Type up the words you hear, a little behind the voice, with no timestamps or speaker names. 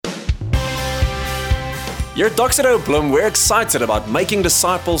Here at Doxa Bloem, we're excited about making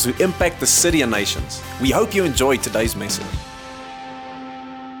disciples who impact the city and nations. We hope you enjoyed today's message.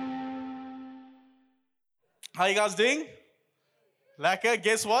 How you guys doing? Lekker.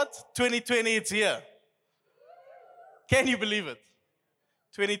 Guess what? 2020, it's here. Can you believe it?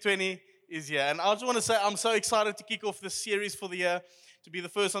 2020 is here. And I just want to say I'm so excited to kick off this series for the year, to be the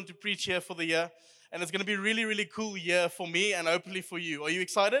first one to preach here for the year. And it's going to be a really, really cool year for me and hopefully for you. Are you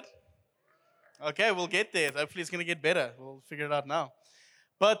excited? Okay, we'll get there. Hopefully it's going to get better. We'll figure it out now.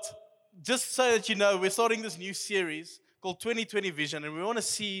 But just so that you know, we're starting this new series called 2020 Vision, and we want to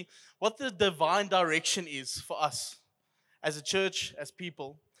see what the divine direction is for us as a church, as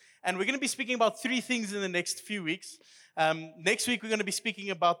people. And we're going to be speaking about three things in the next few weeks. Next week, we're going to be speaking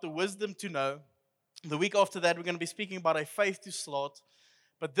about the wisdom to know. The week after that, we're going to be speaking about a faith to slot.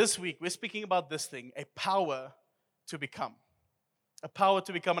 But this week, we're speaking about this thing, a power to become. A power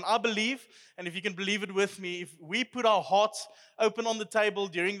to become. And I believe, and if you can believe it with me, if we put our hearts open on the table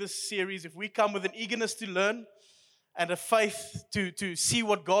during this series, if we come with an eagerness to learn and a faith to see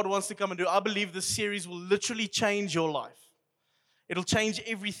what God wants to come and do, I believe this series will literally change your life. It'll change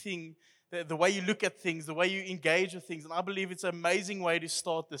everything, the way you look at things, the way you engage with things. And I believe it's an amazing way to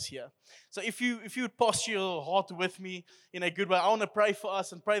start this year. So if you would posture your heart with me in a good way, I want to pray for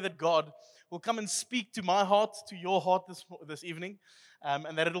us and pray that God will come and speak to my heart, to your heart this evening,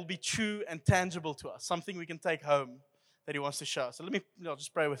 and that it'll be true and tangible to us, something we can take home that He wants to show us. So let me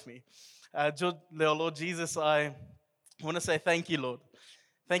just pray with me. Lord Jesus, I want to say thank you, Lord.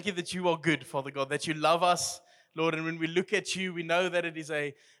 Thank you that you are good, Father God, that you love us, Lord, and when we look at you, we know that it is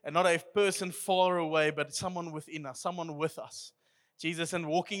not a person far away, but someone within us, someone with us. Jesus, and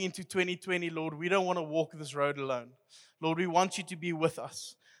walking into 2020, Lord, we don't want to walk this road alone. Lord, we want you to be with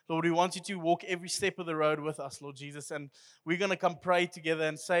us. Lord, we want you to walk every step of the road with us, Lord Jesus. And we're going to come pray together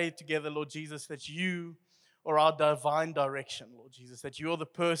and say together, Lord Jesus, that you are our divine direction, Lord Jesus, that you are the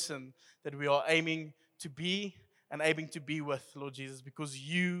person that we are aiming to be and aiming to be with, Lord Jesus, because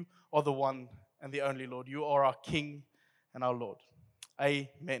you are the one and the only Lord. You are our King and our Lord.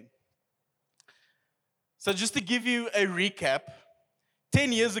 Amen. So just to give you a recap,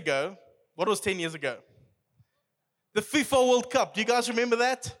 10 years ago, what was 10 years ago? The FIFA World Cup. Do you guys remember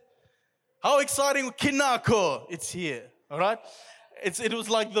that? How exciting. Kinako. It's here. All right? It was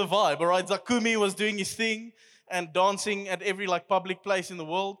like the vibe. All right? Zakumi was doing his thing and dancing at every public place in the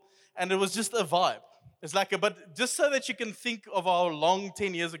world. And it was just a vibe. It's but just so that you can think of how long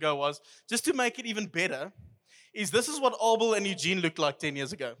 10 years ago was, just to make it even better, this is what Abel and Eugene looked like 10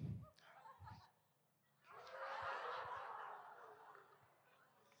 years ago.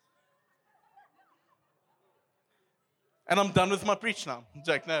 And I'm done with my preach now.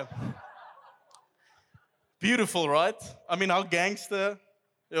 Jake, no. Beautiful, right? I mean, how gangster.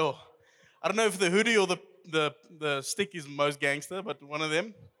 Yo, I don't know if the hoodie or the stick is most gangster, but one of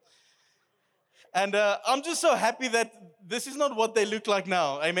them. And I'm just so happy that this is not what they look like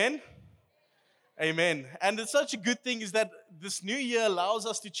now. Amen? Amen. And it's such a good thing is that this new year allows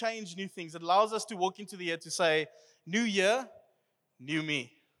us to change new things. It allows us to walk into the year to say, new year, new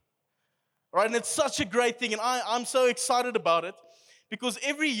me. Right? And it's such a great thing. And I'm so excited about it because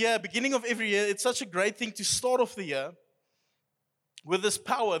every year, beginning of every year, it's such a great thing to start off the year with this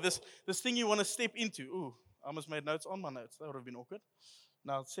power, this thing you want to step into. Ooh, I almost made notes on my notes. That would have been awkward.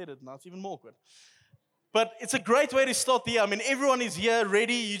 Now it's said it, now it's even more awkward. But it's a great way to start the year. I mean, everyone is here,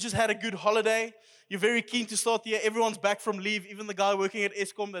 ready. You just had a good holiday. You're very keen to start the year. Everyone's back from leave. Even the guy working at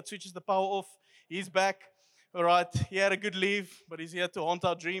Eskom that switches the power off, he's back. All right, he had a good leave, but he's here to haunt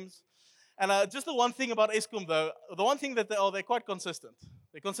our dreams. And just the one thing about Eskom, though, the one thing that they're quite consistent.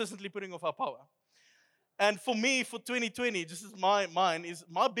 They're consistently putting off our power. And for me, for 2020, just as mine is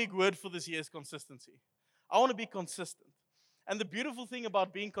my big word for this year is consistency. I want to be consistent. And the beautiful thing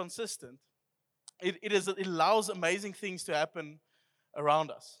about being consistent, it allows amazing things to happen around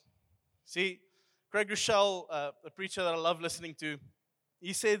us. See, Craig Rochelle, a preacher that I love listening to,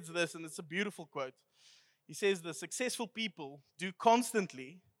 he says this, and it's a beautiful quote. He says, the successful people do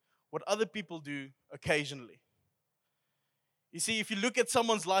constantly what other people do occasionally. You see, if you look at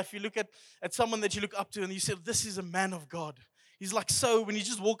someone's life, you look at someone that you look up to, and you say, this is a man of God. He's so, when you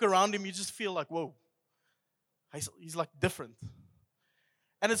just walk around him, you just feel like, whoa. He's different.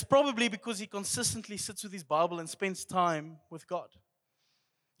 And it's probably because he consistently sits with his Bible and spends time with God.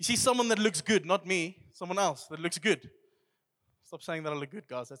 You see someone that looks good, not me, someone else that looks good. Stop saying that I look good,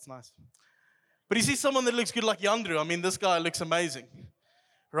 guys, that's nice. But you see someone that looks good like Yandru. I mean, this guy looks amazing,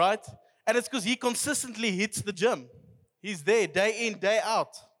 right? And it's because he consistently hits the gym. He's there day in, day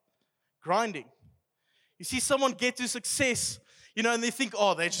out, grinding. You see someone get to success, and they think,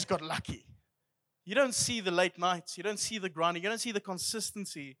 oh, they just got lucky. You don't see the late nights. You don't see the grinding. You don't see the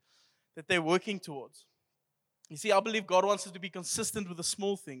consistency that they're working towards. You see, I believe God wants us to be consistent with the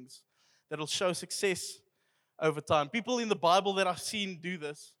small things that will show success over time. People in the Bible that I've seen do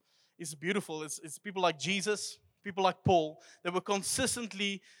this is beautiful. It's people like Jesus, people like Paul. They were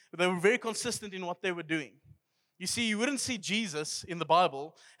very consistent in what they were doing. You see, you wouldn't see Jesus in the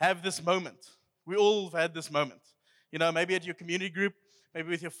Bible have this moment. We all have had this moment. Maybe at your community group, maybe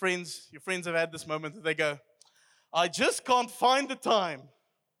with your friends. Your friends have had this moment that they go, I just can't find the time.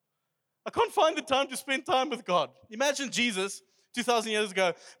 I can't find the time to spend time with God. Imagine Jesus 2,000 years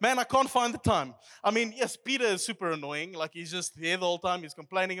ago. Man, I can't find the time. I mean, yes, Peter is super annoying. Like, he's just there the whole time. He's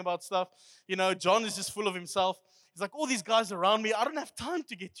complaining about stuff. John is just full of himself. He's like, all these guys around me, I don't have time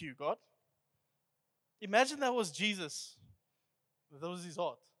to get to you, God. Imagine that was Jesus. That was his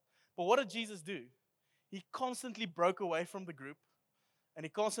heart. But what did Jesus do? He constantly broke away from the group, and he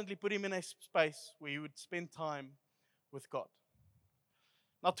constantly put him in a space where he would spend time with God.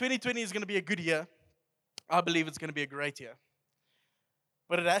 Now, 2020 is going to be a good year. I believe it's going to be a great year.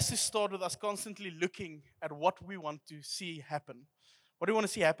 But it has to start with us constantly looking at what we want to see happen. What do we want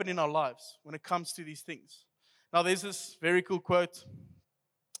to see happen in our lives when it comes to these things? Now, there's this very cool quote.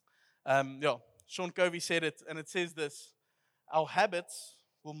 Sean Covey said it, and it says this: our habits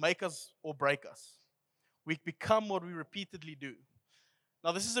will make us or break us. We become what we repeatedly do.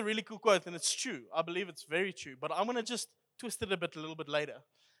 Now, this is a really cool quote, and it's true. I believe it's very true. But I'm going to just twist it a little bit later,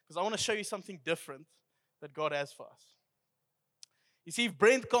 because I want to show you something different that God has for us. You see, if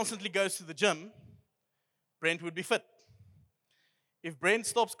Brent constantly goes to the gym, Brent would be fit. If Brent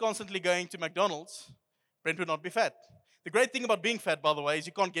stops constantly going to McDonald's, Brent would not be fat. The great thing about being fat, by the way, is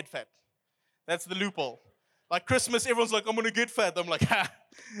you can't get fat. That's the loophole. Like Christmas, everyone's like, I'm going to get fat. I'm like, ha,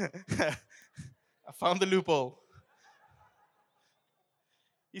 I found the loophole.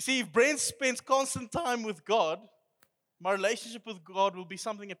 You see, if Brent spends constant time with God, my relationship with God will be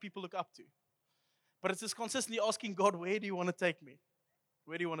something that people look up to. But it's just consistently asking God, where do you want to take me?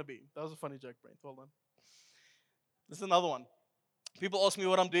 Where do you want to be? That was a funny joke, Brent. Well done. This is another one. People ask me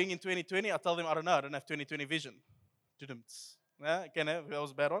what I'm doing in 2020. I tell them, I don't know. I don't have 2020 vision. Yeah, okay, no, that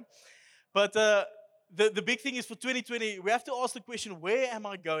was a bad one. But the big thing is for 2020, we have to ask the question, where am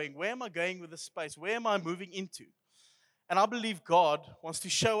I going? Where am I going with this space? Where am I moving into? And I believe God wants to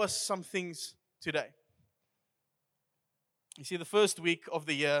show us some things today. You see, the first week of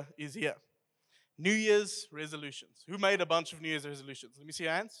the year is here. New Year's resolutions. Who made a bunch of New Year's resolutions? Let me see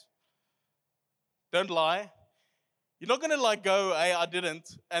your hands. Don't lie. You're not going to go, hey, I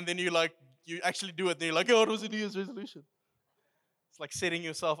didn't, and then you actually do it, and you're like, oh, it was a New Year's resolution. It's like setting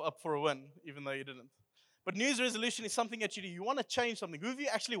yourself up for a win, even though you didn't. But New Year's resolution is something that you do. You want to change something. Who of you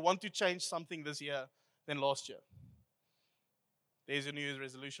actually want to change something this year than last year? There's your New Year's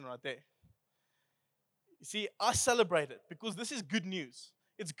resolution right there. You see, I celebrate it because this is good news.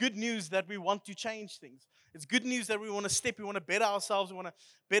 It's good news that we want to change things. It's good news that we want to we want to better ourselves, we want to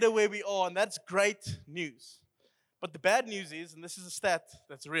better where we are, and that's great news. But the bad news is, and this is a stat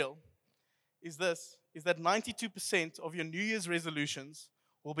that's real, is that 92% of your New Year's resolutions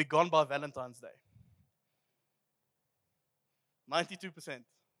will be gone by Valentine's Day. 92%.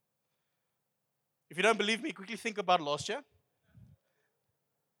 If you don't believe me, quickly think about last year.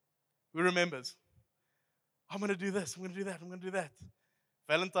 Who remembers? I'm going to do this, I'm going to do that, I'm going to do that.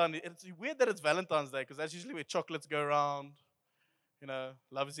 It's weird that it's Valentine's Day, because that's usually where chocolates go around.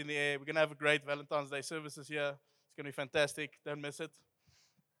 Love is in the air. We're going to have a great Valentine's Day services here. It's going to be fantastic. Don't miss it.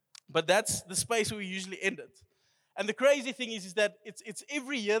 But that's the space where we usually end it. And the crazy thing is that it's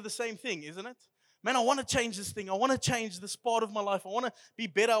every year the same thing, isn't it? Man, I want to change this thing. I want to change this part of my life. I want to be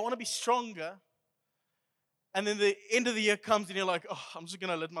better. I want to be stronger. And then the end of the year comes and you're like, oh, I'm just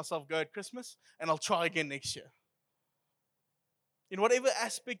going to let myself go at Christmas and I'll try again next year. In whatever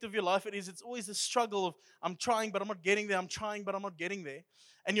aspect of your life it is, it's always a struggle of, I'm trying, but I'm not getting there. I'm trying, but I'm not getting there.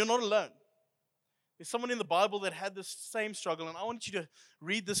 And you're not alone. There's someone in the Bible that had this same struggle, and I want you to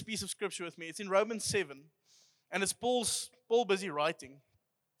read this piece of scripture with me. It's in Romans 7, and it's Paul busy writing.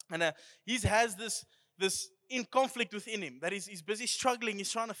 And he has this in conflict within him, that he's busy struggling.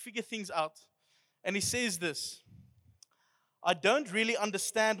 He's trying to figure things out. And he says this: I don't really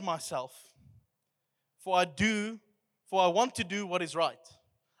understand myself, for I want to do what is right.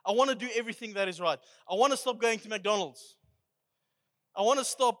 I want to do everything that is right. I want to stop going to McDonald's. I want to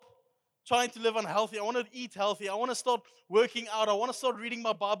stop trying to live unhealthy. I want to eat healthy. I want to start working out. I want to start reading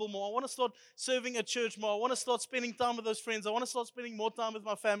my Bible more. I want to start serving at church more. I want to start spending time with those friends. I want to start spending more time with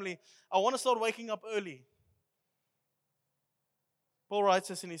my family. I want to start waking up early. Paul writes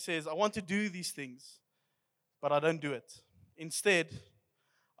this and he says, I want to do these things, but I don't do it. Instead,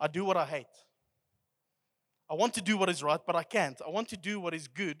 I do what I hate. I want to do what is right, but I can't. I want to do what is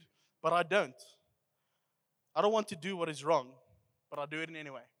good, but I don't. I don't want to do what is wrong, but I do it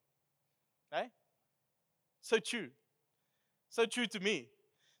anyway. Okay? So true. So true to me.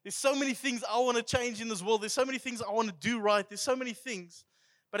 There's so many things I want to change in this world. There's so many things I want to do right. There's so many things.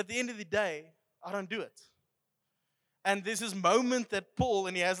 But at the end of the day, I don't do it. And there's this moment that Paul,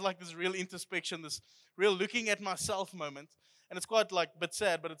 and he has like this real introspection, this real looking at myself moment. And it's quite like a bit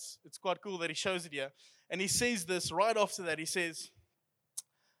sad, but it's quite cool that he shows it here. And he says this right after that. He says,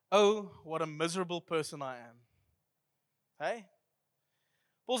 "Oh, what a miserable person I am." Hey?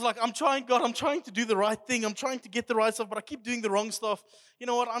 Paul's like, I'm trying to do the right thing. I'm trying to get the right stuff, but I keep doing the wrong stuff. You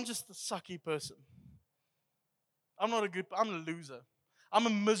know what? I'm just a sucky person. I'm a loser. I'm a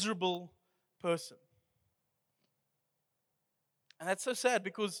miserable person. And that's so sad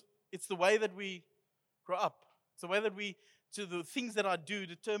because it's the way that we grow up. It's the way that the things that I do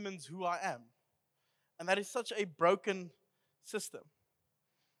determines who I am. And that is such a broken system.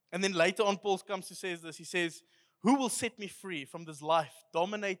 And then later on, Paul comes to say this. He says, "Who will set me free from this life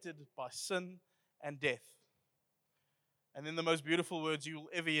dominated by sin and death?" And then the most beautiful words you will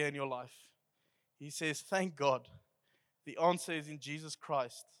ever hear in your life. He says, "Thank God. The answer is in Jesus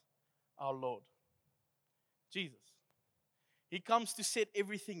Christ, our Lord." Jesus. He comes to set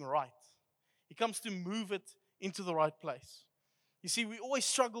everything right. He comes to move it into the right place. You see, we always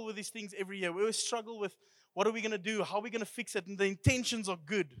struggle with these things every year. We always struggle with what are we going to do? How are we going to fix it? And the intentions are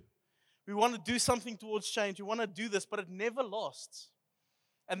good. We want to do something towards change. We want to do this, but it never lasts.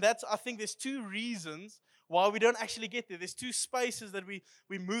 And I think there's two reasons why we don't actually get there. There's two spaces that we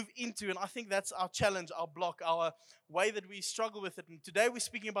move into, and I think that's our challenge, our block, our way that we struggle with it. And today we're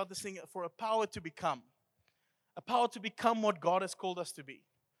speaking about this thing for a power to become. A power to become what God has called us to be.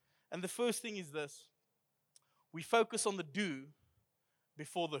 And the first thing is this. We focus on the do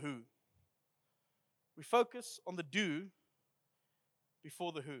before the who. We focus on the do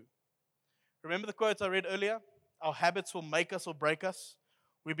before the who. Remember the quote I read earlier? Our habits will make us or break us.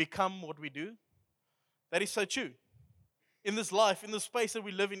 We become what we do. That is so true. In this life, in this space that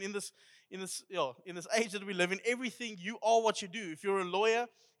we live in this age that we live in, everything, you are what you do. If you're a lawyer,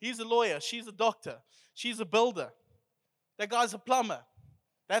 he's a lawyer. She's a doctor. She's a builder. That guy's a plumber.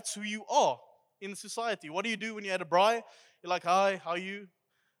 That's who you are in society. What do you do when you're at a braai? You're like, "Hi, how are you?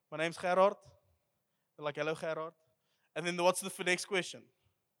 My name's Gerard." You're like, "Hello, Gerard." And then what's the next question?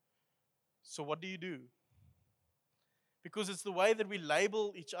 So what do you do? Because it's the way that we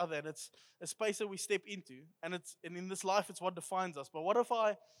label each other, and it's a space that we step into, and in this life it's what defines us. But what if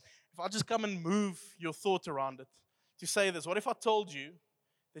I just come and move your thought around it to say this? What if I told you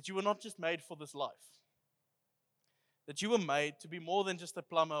that you were not just made for this life? That you were made to be more than just a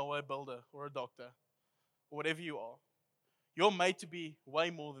plumber or a builder or a doctor or whatever you are. You're made to be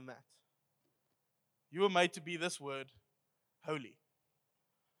way more than that. You were made to be this word, holy.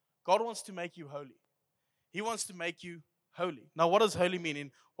 God wants to make you holy. He wants to make you holy. Now, what does holy mean?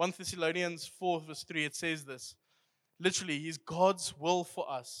 In 1 Thessalonians 4 verse 3, it says this. Literally, God's will for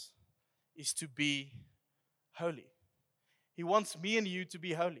us is to be holy. He wants me and you to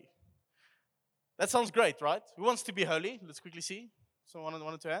be holy. That sounds great, right? Who wants to be holy? Let's quickly see. Someone on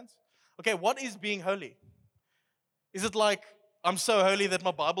one or two hands. Okay, what is being holy? Is it like, I'm so holy that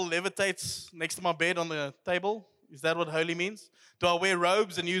my Bible levitates next to my bed on the table? Is that what holy means? Do I wear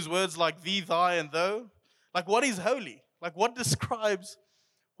robes and use words like thee, thy, and thou? Like, what is holy? Like, what describes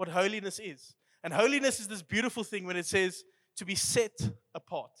what holiness is? And holiness is this beautiful thing when it says to be set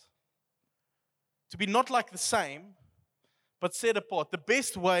apart. To be not like the same, but set apart. The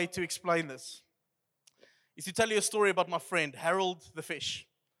best way to explain this is to tell you a story about my friend, Harold the fish.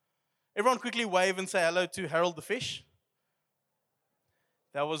 Everyone quickly wave and say hello to Harold the fish.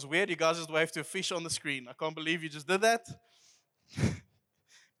 That was weird. You guys just waved to a fish on the screen. I can't believe you just did that.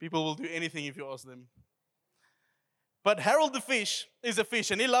 People will do anything if you ask them. But Harold the fish is a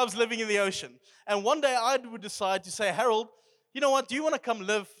fish, and he loves living in the ocean. And one day I would decide to say, Harold, you know what? Do you want to come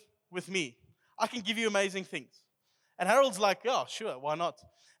live with me? I can give you amazing things. And Harold's like, yeah, sure, why not?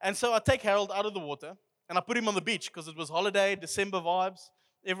 And so I take Harold out of the water, and I put him on the beach because it was holiday, December vibes.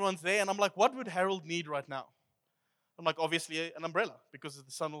 Everyone's there, and I'm like, what would Harold need right now? I'm like, obviously an umbrella because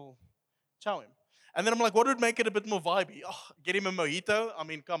the sun will chow him. And then I'm like, what would make it a bit more vibey? Oh, get him a mojito. I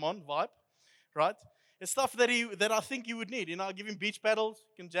mean, come on, vibe, right? It's stuff that I think he would need. You know, I'll give him beach paddles.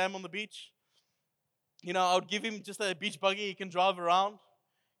 He can jam on the beach. You know, I would give him just a beach buggy. He can drive around.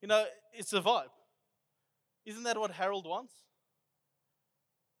 You know, it's a vibe. Isn't that what Harold wants?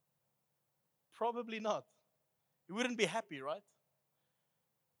 Probably not. He wouldn't be happy, right?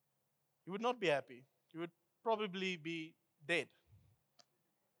 He would not be happy. He would probably be dead.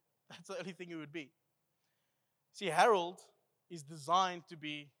 That's the only thing he would be. See, Harold is designed to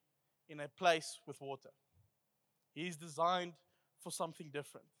be in a place with water. He is designed for something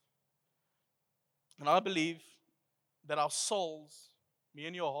different. And I believe that our souls, me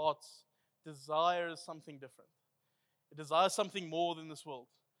and your hearts, desires something different. It desires something more than this world.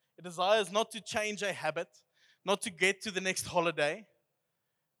 It desires not to change a habit, not to get to the next holiday.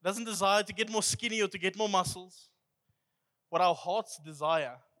 It doesn't desire to get more skinny or to get more muscles. What our hearts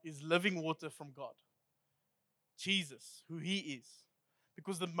desire is living water from God. Jesus, who He is.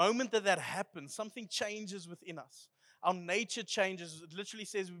 Because the moment that happens, something changes within us. Our nature changes. It literally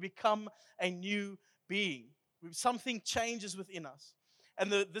says we become a new being. Something changes within us.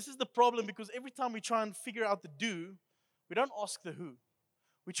 And this is the problem, because every time we try and figure out the do, we don't ask the who.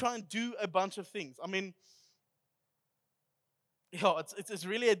 We try and do a bunch of things. I mean, it's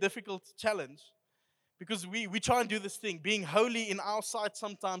really a difficult challenge, because we try and do this thing. Being holy in our sight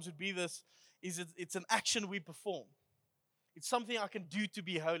sometimes would be this, it's an action we perform. It's something I can do to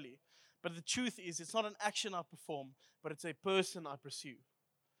be holy. But the truth is, it's not an action I perform, but it's a person I pursue.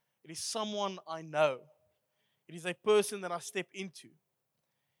 It is someone I know. It is a person that I step into.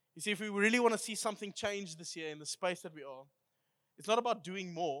 You see, if we really want to see something change this year in the space that we are, it's not about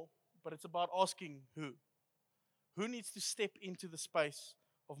doing more, but it's about asking who. Who needs to step into the space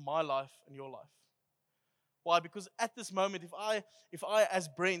of my life and your life? Why? Because at this moment, if I as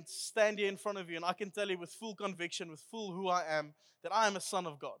Brent stand here in front of you and I can tell you with full conviction, with full who I am, that I am a son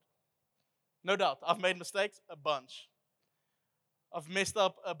of God. No doubt, I've made mistakes, a bunch. I've messed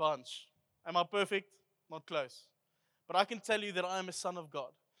up a bunch. Am I perfect? Not close. But I can tell you that I am a son of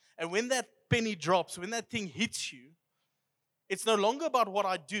God. And when that penny drops, when that thing hits you, it's no longer about what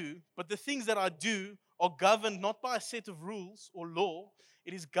I do, but the things that I do are governed not by a set of rules or law.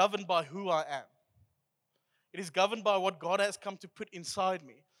 It is governed by who I am. It is governed by what God has come to put inside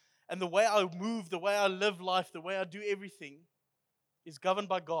me. And the way I move, the way I live life, the way I do everything is governed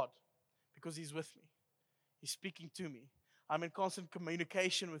by God, because He's with me. He's speaking to me. I'm in constant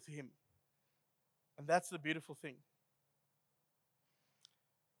communication with Him. And that's the beautiful thing.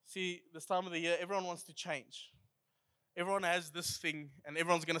 See, this time of the year, everyone wants to change. Everyone has this thing, and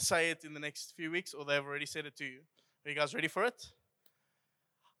everyone's going to say it in the next few weeks, or they've already said it to you. Are you guys ready for it?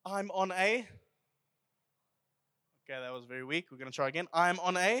 I'm on a... Okay, that was very weak. We're going to try again. I'm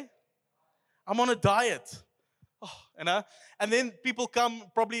on a diet. Oh, and then people come,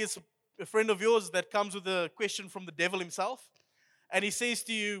 probably it's a friend of yours that comes with a question from the devil himself, and he says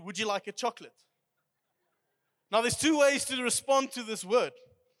to you, would you like a chocolate? Now, there's two ways to respond to this word.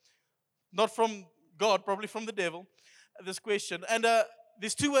 Not from God, probably from the devil, this question. And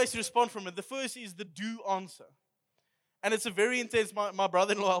there's two ways to respond from it. The first is the do answer. And it's a very intense, my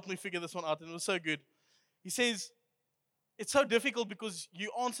brother-in-law helped me figure this one out, and it was so good. He says, it's so difficult because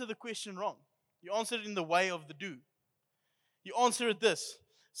you answer the question wrong. You answer it in the way of the do. You answer it this: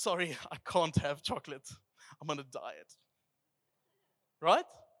 sorry, I can't have chocolate. I'm on a diet. Right?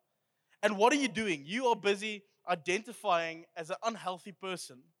 And what are you doing? You are busy identifying as an unhealthy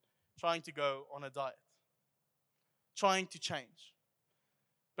person trying to go on a diet. Trying to change.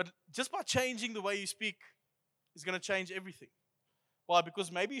 But just by changing the way you speak is going to change everything. Why?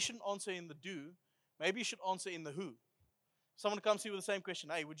 Because maybe you shouldn't answer in the do. Maybe you should answer in the who. Someone comes to you with the same question.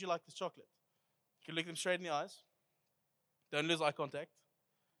 Hey, would you like this chocolate? You can look them straight in the eyes. Don't lose eye contact.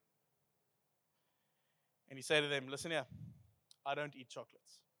 And you say to them, listen here, I don't eat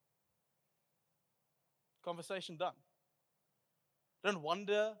chocolates. Conversation done. Don't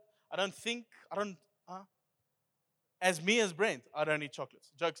wonder. I don't think. As me as Brent, I don't eat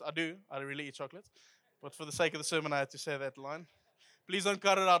chocolates. Jokes, I do. I really eat chocolates. But for the sake of the sermon, I had to say that line. Please don't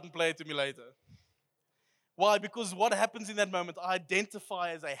cut it out and play it to me later. Why? Because what happens in that moment, I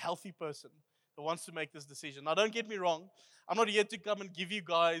identify as a healthy person that wants to make this decision. Now, don't get me wrong. I'm not here to come and give you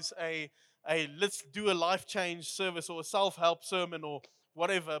guys a let's do a life change service or a self-help sermon or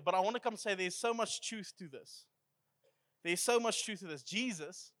whatever. But I want to come say there's so much truth to this. There's so much truth to this.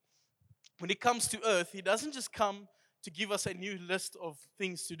 Jesus, when He comes to earth, He doesn't just come to give us a new list of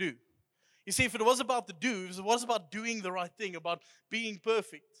things to do. You see, if it was about the do, if it was about doing the right thing, about being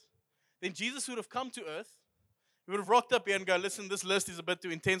perfect, then Jesus would have come to earth. He would have rocked up here and go, listen, this list is a bit too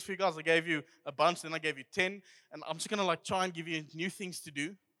intense for you guys. I gave you a bunch, then I gave you 10. And I'm just going to try and give you new things to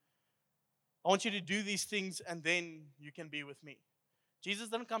do. I want you to do these things and then you can be with me. Jesus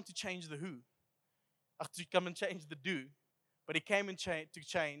didn't come to change the who, to come and change the do, but He came to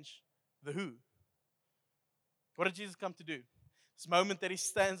change the who. What did Jesus come to do? This moment that He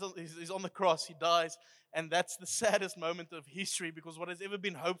stands on, He's on the cross, He dies, and that's the saddest moment of history, because what has ever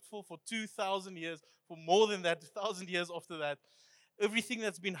been hoped for 2,000 years, for more than that, 1,000 years after that, everything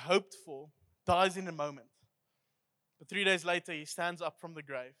that's been hoped for dies in a moment. But 3 days later, he stands up from the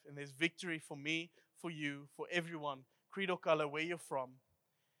grave, and there's victory for me, for you, for everyone, creed or color, where you're from.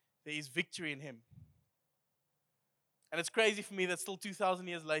 There is victory in him. And it's crazy for me that still 2,000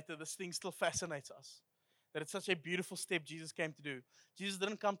 years later, this thing still fascinates us. That it's such a beautiful step Jesus came to do. Jesus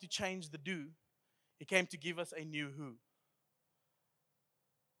didn't come to change the do. He came to give us a new who.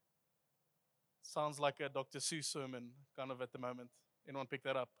 Sounds like a Dr. Seuss sermon kind of at the moment. Anyone pick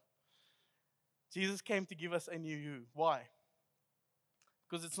that up? Jesus came to give us a new who. Why?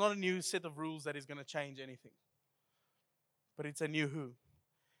 Because it's not a new set of rules that is going to change anything. But it's a new who.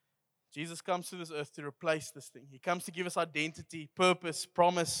 Jesus comes to this earth to replace this thing. He comes to give us identity, purpose,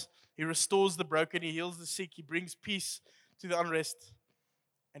 promise. He restores the broken. He heals the sick. He brings peace to the unrest.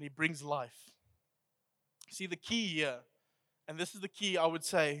 And he brings life. See, the key here, and this is the key I would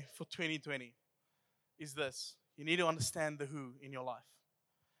say for 2020, is this. You need to understand the who in your life.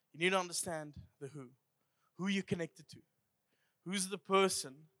 You need to understand the who you're connected to. Who's the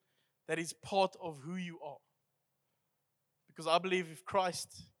person that is part of who you are? Because I believe if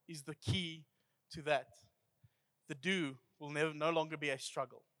Christ is the key to that, the do will no longer be a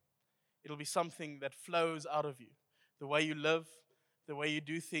struggle. It'll be something that flows out of you. The way you live, the way you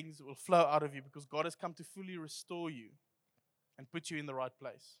do things will flow out of you because God has come to fully restore you and put you in the right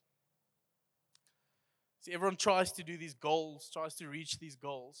place. See, everyone tries to do these goals, tries to reach these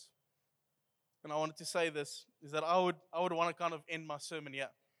goals. And I wanted to say this, is that I would want to kind of end my sermon here.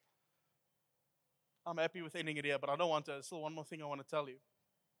 I'm happy with ending it here, but I don't want to. There's still one more thing I want to tell you.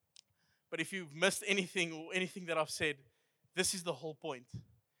 But if you've missed anything or anything that I've said, this is the whole point.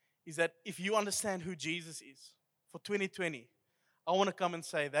 Is that if you understand who Jesus is, for 2020, I want to come and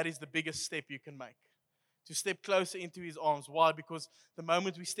say that is the biggest step you can make. To step closer into His arms. Why? Because the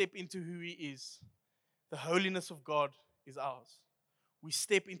moment we step into who He is, the holiness of God is ours. We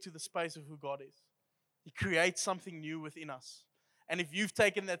step into the space of who God is. He creates something new within us. And if you've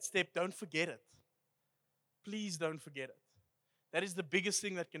taken that step, don't forget it. Please don't forget it. That is the biggest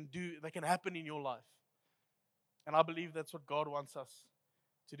thing that can happen in your life. And I believe that's what God wants us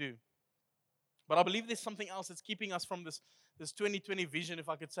to do. But I believe there's something else that's keeping us from this 2020 vision, if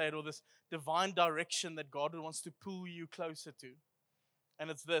I could say it, or this divine direction that God wants to pull you closer to. And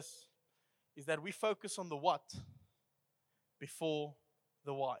it's this, is that we focus on the what before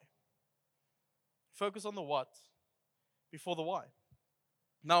the why. Focus on the what before the why.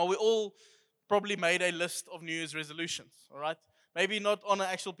 Now, we all probably made a list of New Year's resolutions, all right? Maybe not on an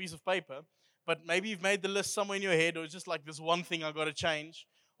actual piece of paper, but maybe you've made the list somewhere in your head, or it's just like this one thing I got to change,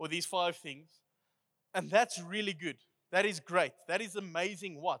 or these 5 things. And that's really good. That is great. That is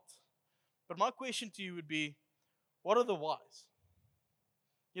amazing what. But my question to you would be, what are the whys?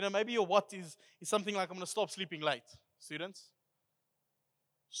 You know, maybe your what is something like, I'm going to stop sleeping late. Students,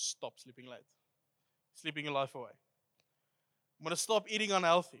 stop sleeping late. Sleeping your life away. I'm going to stop eating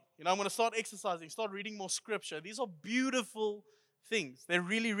unhealthy. You know, I'm going to start exercising, start reading more scripture. These are beautiful things. They're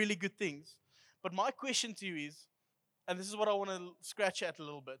really, really good things. But my question to you is, and this is what I want to scratch at a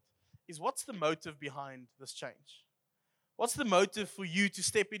little bit, is what's the motive behind this change? What's the motive for you to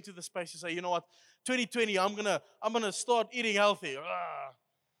step into the space and say, you know what, 2020, I'm gonna start eating healthy. And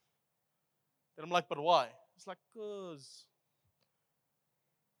I'm like, but why? It's like, cause.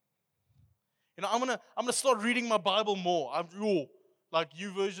 You know, I'm gonna start reading my Bible more. Like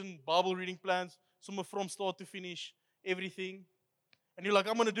YouVersion Bible reading plans, some from start to finish, everything. And you're like,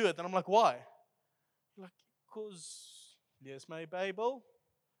 I'm gonna do it. And I'm like, why? You're like, cause lees my Bible,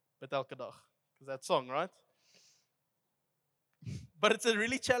 but elke dag. Because that song, right? But it's a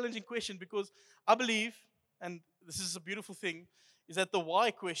really challenging question because I believe, and this is a beautiful thing, is that the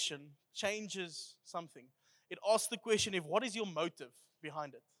why question changes something. It asks the question of what is your motive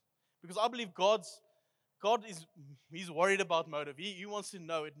behind it? Because I believe He's worried about motive. He wants to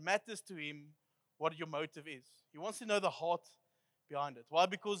know. It matters to Him what your motive is. He wants to know the heart behind it. Why?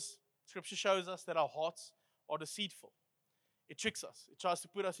 Because Scripture shows us that our hearts are deceitful. It tricks us. It tries to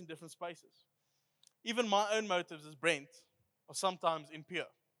put us in different spaces. Even my own motives as Brent are sometimes impure.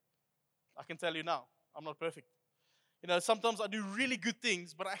 I can tell you now, I'm not perfect. You know, sometimes I do really good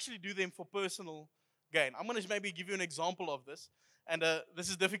things, but I actually do them for personal gain. I'm going to maybe give you an example of this. And this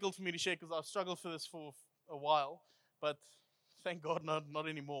is difficult for me to share because I've struggled for this for a while. But thank God, not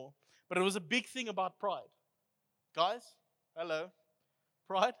anymore. But it was a big thing about pride. Guys, hello.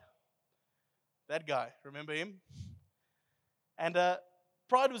 Pride? That guy, remember him? And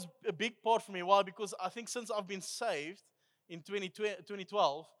pride was a big part for me. Why? Because I think since I've been saved in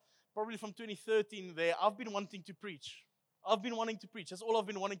 2012, probably from 2013 there, I've been wanting to preach. I've been wanting to preach. That's all I've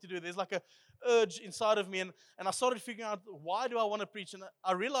been wanting to do. There's like a urge inside of me. And I started figuring out, why do I want to preach? And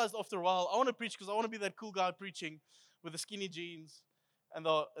I realized after a while, I want to preach because I want to be that cool guy preaching. with the skinny jeans and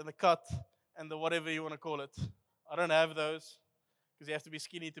the cut and the whatever you want to call it. I don't have those because you have to be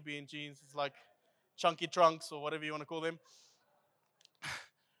skinny to be in jeans. It's like chunky trunks or whatever you want to call them.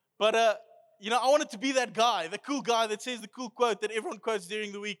 But, I wanted to be that guy, the cool guy that says the cool quote that everyone quotes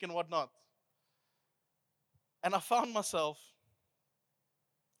during the week and whatnot. And I found myself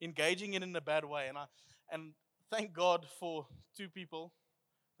engaging it in a bad way. And thank God for two people,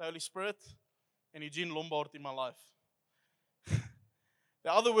 the Holy Spirit and Eugene Lombard in my life. They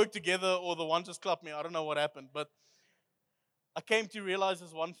either worked together or the one just clapped me. I don't know what happened. But I came to realize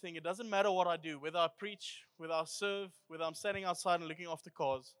this one thing. It doesn't matter what I do, whether I preach, whether I serve, whether I'm standing outside and looking after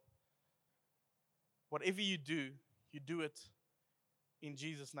cars. Whatever you do it in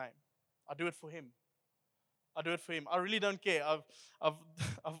Jesus' name. I do it for Him. I do it for Him. I really don't care. I've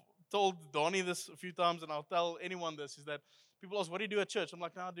told Donnie this a few times, and I'll tell anyone this, is that people ask, what do you do at church? I'm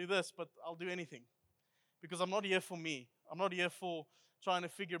like, no, I do this, but I'll do anything. Because I'm not here for me. I'm not here for trying to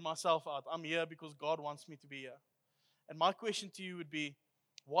figure myself out. I'm here because God wants me to be here. And my question to you would be,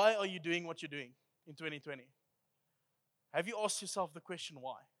 why are you doing what you're doing in 2020? Have you asked yourself the question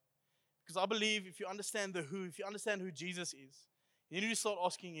why? Because I believe if you understand the who, if you understand who Jesus is, you need to start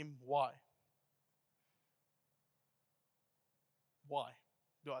asking Him why. Why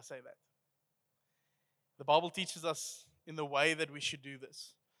do I say that? The Bible teaches us in the way that we should do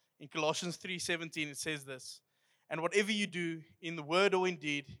this. In Colossians 3:17 it says this, and whatever you do in the word or in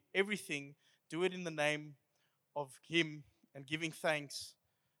deed, everything, do it in the name of Him and giving thanks.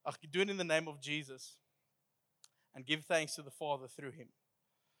 Do it in the name of Jesus and give thanks to the Father through Him.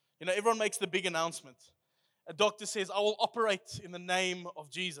 Everyone makes the big announcement. A doctor says, I will operate in the name of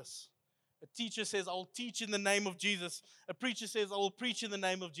Jesus. A teacher says, I will teach in the name of Jesus. A preacher says, I will preach in the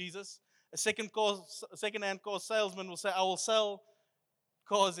name of Jesus. A second-hand car salesman will say, I will sell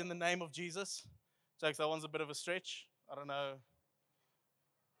cars in the name of Jesus. Jokes, that one's a bit of a stretch. I don't know.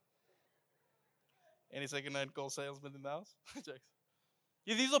 Any second-hand car salesman in the house? Jokes.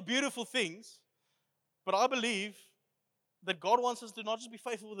 Yeah, these are beautiful things, but I believe that God wants us to not just be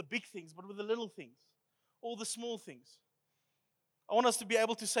faithful with the big things, but with the little things, all the small things. I want us to be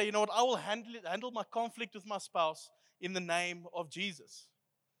able to say, you know what, I will handle my conflict with my spouse in the name of Jesus.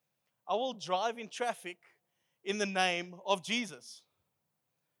 I will drive in traffic in the name of Jesus.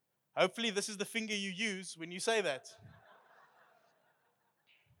 Hopefully this is the finger you use when you say that.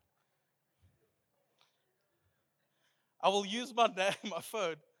 I will use my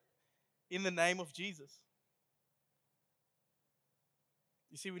phone in the name of Jesus.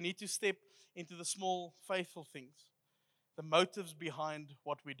 You see, we need to step into the small, faithful things, the motives behind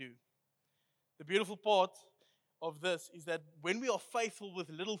what we do. The beautiful part of this is that when we are faithful with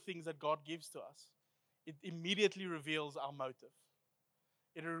little things that God gives to us, it immediately reveals our motive.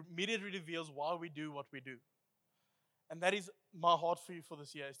 It immediately reveals why we do what we do. And that is my heart for you for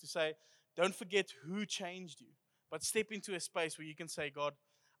this year, is to say, don't forget who changed you, but step into a space where you can say, God,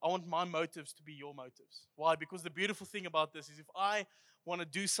 I want my motives to be your motives. Why? Because the beautiful thing about this is if I want to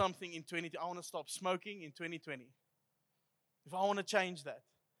do something in 2020, I want to stop smoking in 2020. If I want to change that,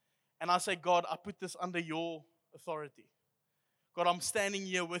 and I say, God, I put this under your authority. God, I'm standing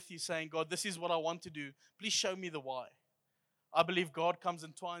here with you saying, God, this is what I want to do. Please show me the why. I believe God comes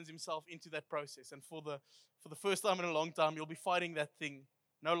and twines Himself into that process. And for the first time in a long time, you'll be fighting that thing,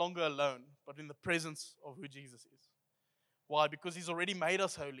 no longer alone, but in the presence of who Jesus is. Why? Because He's already made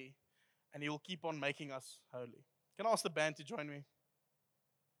us holy, and He will keep on making us holy. Can I ask the band to join me?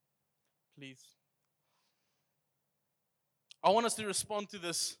 Please. I want us to respond to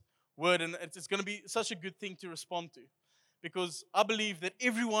this word, and it's going to be such a good thing to respond to, because I believe that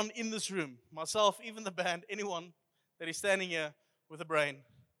everyone in this room, myself, even the band, anyone that is standing here with a brain,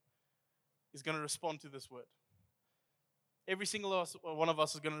 is going to respond to this word. Every single one of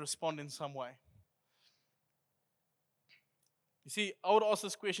us is going to respond in some way. You see, I would ask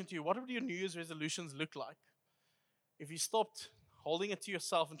this question to you. What would your New Year's resolutions look like if you stopped holding it to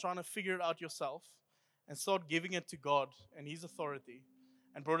yourself and trying to figure it out yourself and start giving it to God and His authority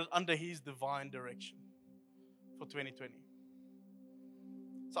and brought it under His divine direction for 2020?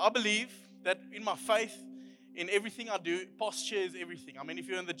 So I believe that in my faith, in everything I do, posture is everything. I mean, if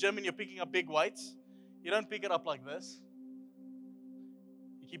you're in the gym and you're picking up big weights, you don't pick it up like this.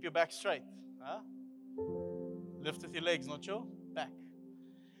 You keep your back straight. Huh? Lift with your legs, not your back.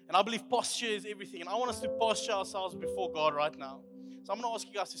 And I believe posture is everything. And I want us to posture ourselves before God right now. So I'm going to ask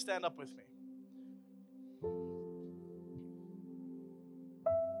you guys to stand up with me.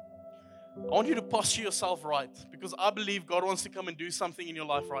 I want you to posture yourself right, because I believe God wants to come and do something in your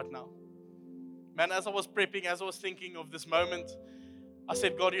life right now. Man, as I was prepping, as I was thinking of this moment, I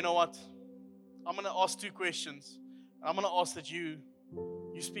said, God, you know what? I'm going to ask two questions. I'm going to ask that you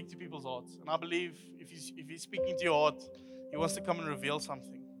speak to people's hearts. And I believe if he's speaking to your heart, he wants to come and reveal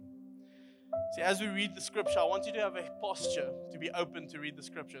something. See, as we read the scripture, I want you to have a posture to be open to read the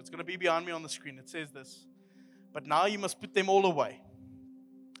scripture. It's going to be behind me on the screen. It says this: but now you must put them all away.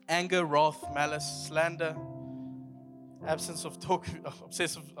 Anger, wrath, malice, slander, absence of talk,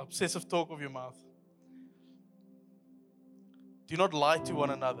 obsessive talk of your mouth. Do not lie to one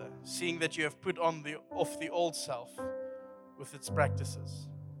another, seeing that you have put off the old self with its practices.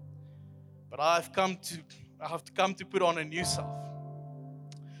 But I have come to put on a new self,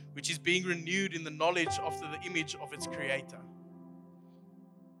 which is being renewed in the knowledge of the image of its creator.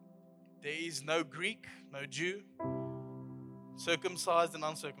 There is no Greek, no Jew, circumcised and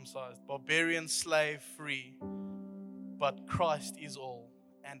uncircumcised, barbarian, slave, free, but Christ is all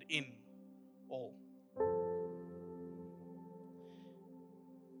and in all.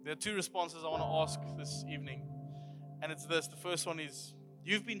 There are two responses I want to ask this evening, and it's this. The first one is,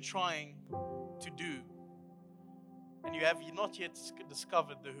 you've been trying to do, and you have not yet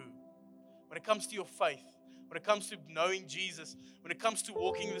discovered the who. When it comes to your faith, when it comes to knowing Jesus, when it comes to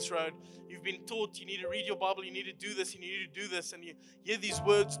walking this road, you've been taught you need to read your Bible, you need to do this, you need to do this, and you hear these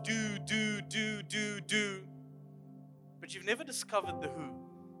words, do, but you've never discovered the who.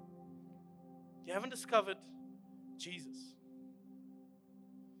 You haven't discovered Jesus.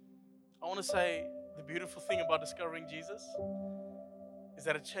 I want to say the beautiful thing about discovering Jesus is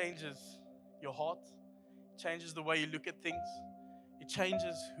that it changes your heart, it changes the way you look at things, it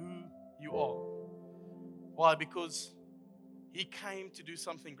changes who you are. Why? Because he came to do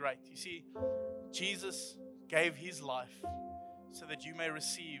something great. You see, Jesus gave his life so that you may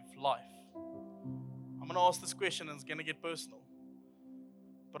receive life. I'm going to ask this question and it's going to get personal.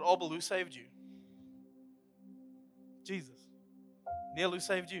 But Abel, who saved you? Jesus. Neil, who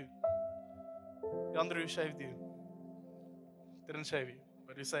saved you? Yandere, who saved you? Didn't save you,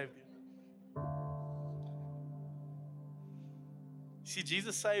 but who saved you? See,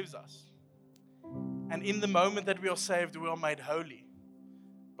 Jesus saves us. And in the moment that we are saved, we are made holy.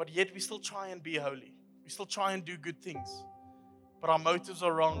 But yet we still try and be holy. We still try and do good things. But our motives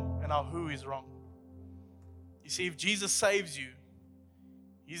are wrong and our who is wrong. You see, if Jesus saves you,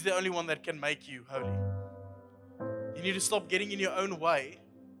 he's the only one that can make you holy. You need to stop getting in your own way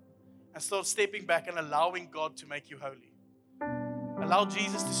and start stepping back and allowing God to make you holy. Allow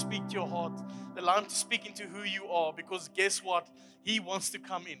Jesus to speak to your heart. Allow him to speak into who you are, because guess what? He wants to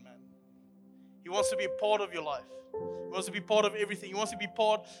come in, man. He wants to be a part of your life. He wants to be part of everything. He wants to be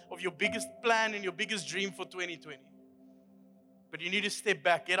part of your biggest plan and your biggest dream for 2020. But you need to step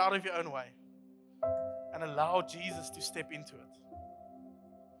back, get out of your own way, and allow Jesus to step into it.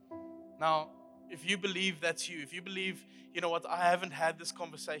 Now, if you believe that's you, if you believe, you know what, I haven't had this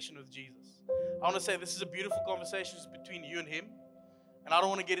conversation with Jesus, I want to say this is a beautiful conversation between you and him, and I don't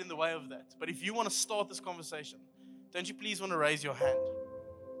want to get in the way of that. But if you want to start this conversation, don't you please want to raise your hand?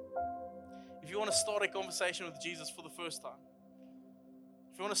 If you want to start a conversation with Jesus for the first time,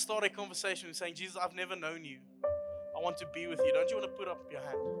 if you want to start a conversation with saying, Jesus, I've never known you, I want to be with you, don't you want to put up your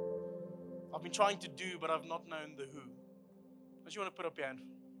hand? I've been trying to do, but I've not known the who. Don't you want to put up your hand?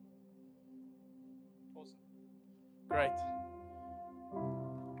 Awesome. Great.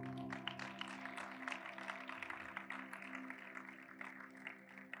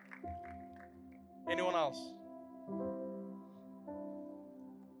 Anyone else?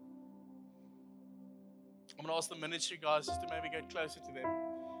 I'm going to ask the ministry guys just to maybe get closer to them.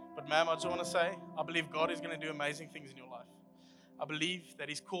 But ma'am, I just want to say, I believe God is going to do amazing things in your life. I believe that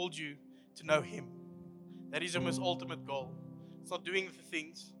he's called you to know him. That is your most ultimate goal. It's not doing the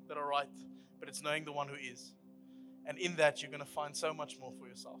things that are right, but it's knowing the one who is. And in that, you're going to find so much more for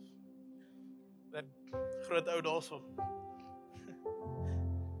yourself. That groot ou daarso.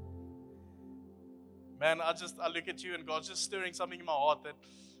 Man, I look at you and God's just stirring something in my heart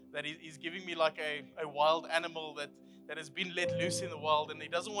that he's giving me like a wild animal that has been let loose in the world, and he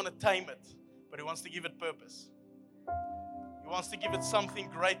doesn't want to tame it, but he wants to give it purpose. He wants to give it something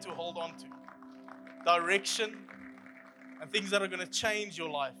great to hold on to. Direction and things that are going to change your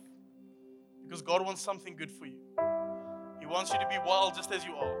life. Because God wants something good for you. He wants you to be wild just as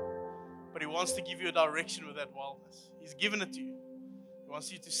you are, but he wants to give you a direction with that wildness. He's given it to you. He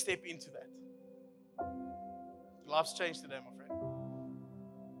wants you to step into that. Life's changed today, my friend.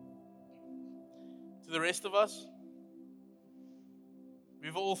 To the rest of us,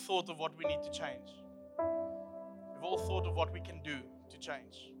 we've all thought of what we need to change. We've all thought of what we can do to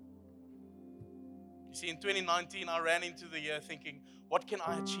change. You see, in 2019, I ran into the year thinking, what can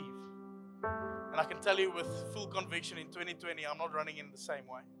I achieve? And I can tell you with full conviction, in 2020, I'm not running in the same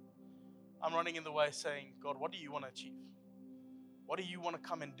way. I'm running in the way saying, God, what do you want to achieve? What do you want to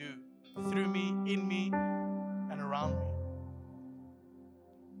come and do through me, in me, and around me?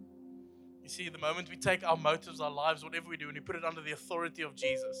 You see, the moment we take our motives, our lives, whatever we do, and we put it under the authority of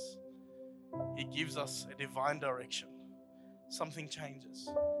Jesus, He gives us a divine direction. Something changes.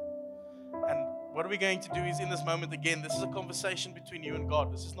 And what we're going to do is in this moment again, this is a conversation between you and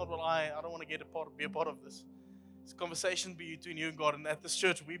God. This is not what I don't want to be a part of this. It's a conversation between you and God. And at this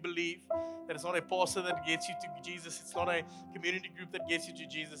church, we believe that it's not a pastor that gets you to Jesus. It's not a community group that gets you to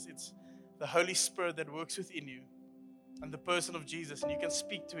Jesus. It's the Holy Spirit that works within you and the person of Jesus. And you can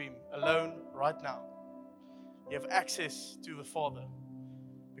speak to Him alone right now. You have access to the Father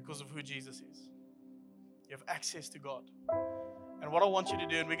because of who Jesus is. You have access to God. And what I want you to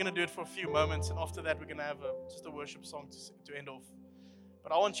do, and we're going to do it for a few moments, and after that we're going to have just a worship song to end off.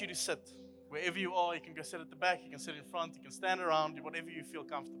 But I want you to sit wherever you are. You can go sit at the back, you can sit in front, you can stand around, whatever you feel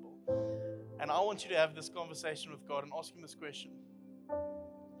comfortable. And I want you to have this conversation with God and ask Him this question.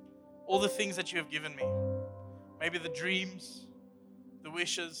 All the things that you have given me, maybe the dreams, the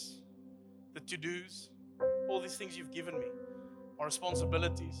wishes, the to-dos, all these things you've given me, my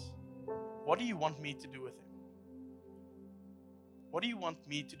responsibilities, what do you want me to do with them? What do you want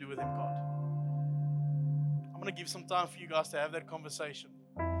me to do with Him, God? I'm going to give some time for you guys to have that conversation.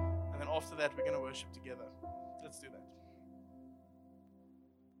 And then after that, we're going to worship together. Let's do that.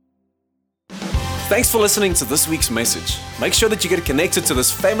 Thanks for listening to this week's message. Make sure that you get connected to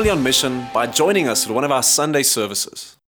this family on mission by joining us at one of our Sunday services.